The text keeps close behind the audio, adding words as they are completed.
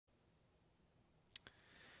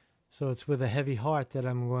So it's with a heavy heart that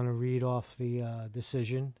I'm going to read off the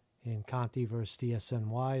decision in Conte versus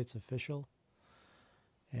DSNY. It's official.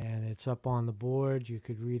 And it's up on the board. You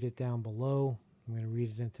could read it down below. I'm going to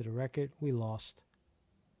read it into the record. We lost.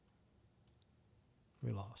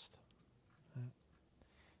 We lost.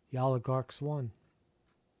 The oligarchs won.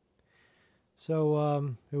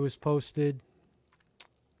 So it was posted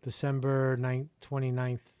December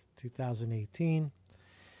 29th, 2018.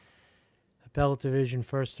 Appellate Division,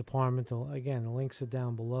 First Department. Again, the links are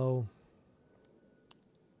down below.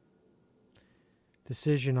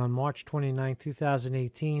 Decision on March 29,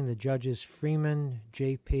 2018. The judges Freeman,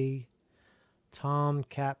 J.P., Tom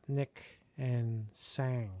Kapnick, and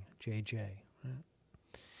Sang, J.J.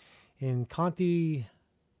 In Conte,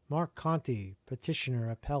 Mark Conte, petitioner,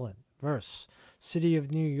 appellant, verse, City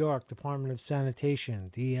of New York, Department of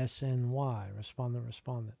Sanitation, DSNY,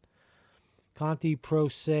 respondent. Conte pro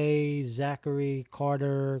se, Zachary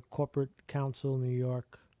Carter, Corporate Counsel, New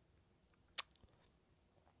York,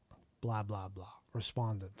 blah, blah, blah.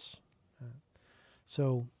 Respondents.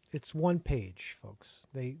 So it's one page, folks.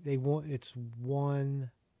 They want, it's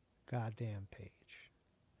one goddamn page.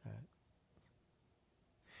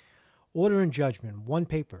 Order and judgment, one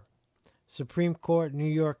paper. Supreme Court, New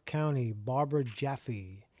York County, Barbara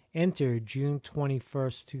Jaffe, entered June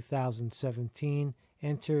 21st, 2017.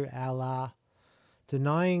 Enter Allah,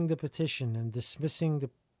 denying the petition and dismissing the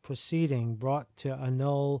proceeding brought to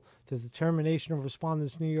annul the determination of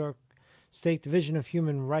respondents' New York State Division of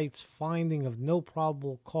Human Rights finding of no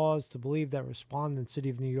probable cause to believe that respondent City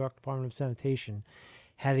of New York Department of Sanitation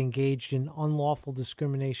had engaged in unlawful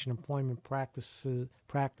discrimination employment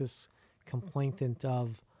practice complainant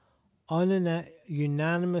of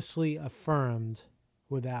unanimously affirmed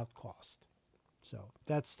without cost. So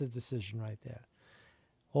that's the decision right there.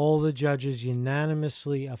 All the judges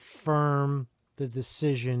unanimously affirm the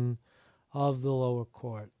decision of the lower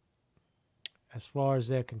court. As far as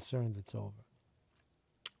they're concerned, it's over.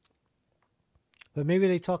 But maybe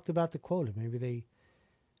they talked about the quota. Maybe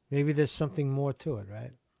there's something more to it,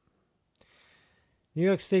 right? New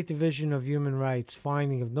York State Division of Human Rights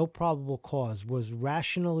finding of no probable cause was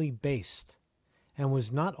rationally based and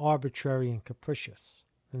was not arbitrary and capricious.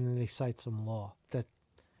 And then they cite some law that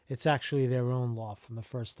it's actually their own law from the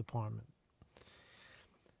First Department.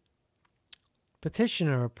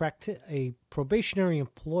 Petitioner, a probationary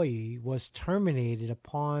employee, was terminated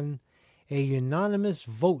upon a unanimous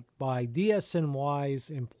vote by DSNY's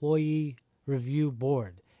Employee Review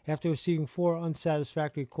Board after receiving 4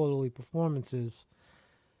 unsatisfactory quarterly performance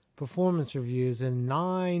reviews and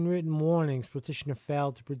 9 written warnings. Petitioner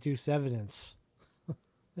failed to produce evidence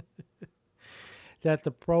that the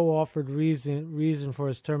pro-offered reason for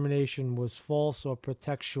his termination was false or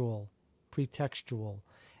pretextual,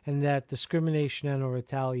 and that discrimination and or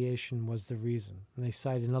retaliation was the reason. And they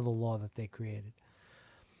cite another law that they created.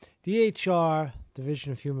 DHR,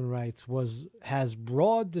 Division of Human Rights, has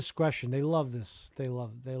broad discretion. They love this. They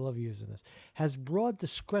love using this. Has broad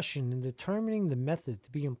discretion in determining the method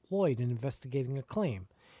to be employed in investigating a claim,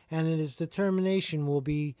 and its determination will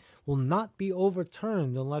not be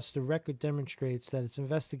overturned unless the record demonstrates that its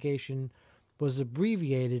investigation was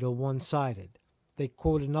abbreviated or one-sided. They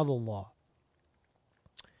quote another law,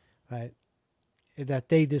 right, that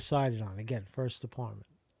they decided on. Again, First Department,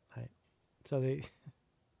 right? So they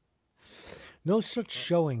no such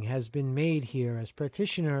showing has been made here, as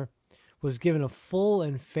petitioner was given a full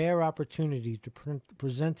and fair opportunity to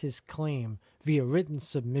present his claim via written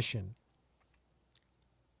submission.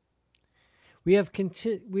 We have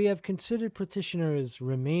considered petitioner's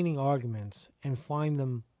remaining arguments and find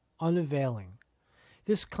them unavailing.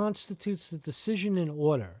 This constitutes the decision in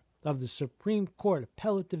order of the Supreme Court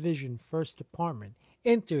Appellate Division, First Department,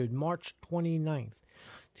 entered March 29th,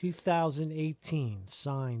 2018,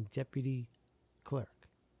 signed Deputy Clerk.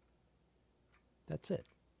 That's it.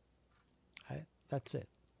 That's it.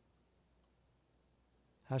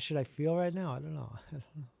 How should I feel right now? I don't know.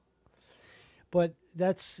 But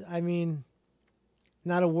that's, I mean,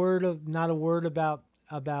 not a word about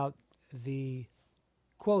the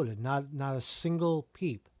quota. Not a single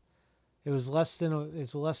peep. It's less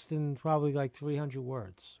than probably like 300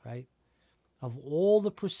 words, right? Of all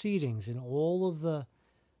the proceedings and all of the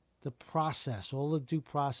process, all the due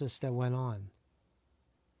process that went on.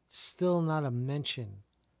 Still not a mention.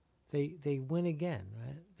 They win again,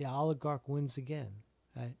 right? The oligarch wins again,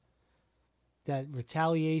 right? That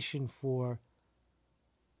retaliation for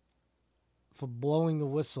blowing the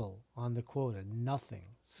whistle on the quota, nothing.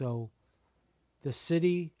 So the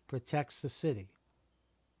city protects the city.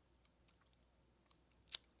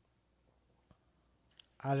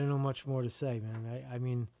 I don't know much more to say, man. I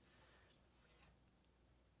mean,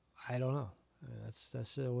 I don't know.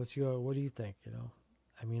 What do you think?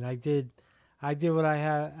 I mean, I did what I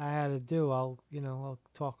had to do. I'll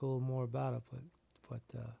talk a little more about it, but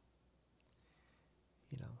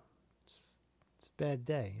you know, it's a bad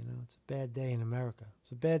day. It's a bad day in America.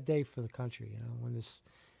 It's a bad day for the country. When this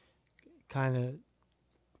kind of,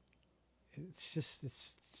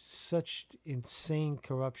 it's such insane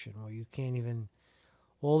corruption where you can't even,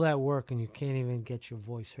 all that work and you can't even get your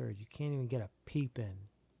voice heard. You can't even get a peep in.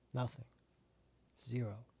 Nothing.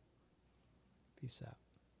 Zero. Peace out.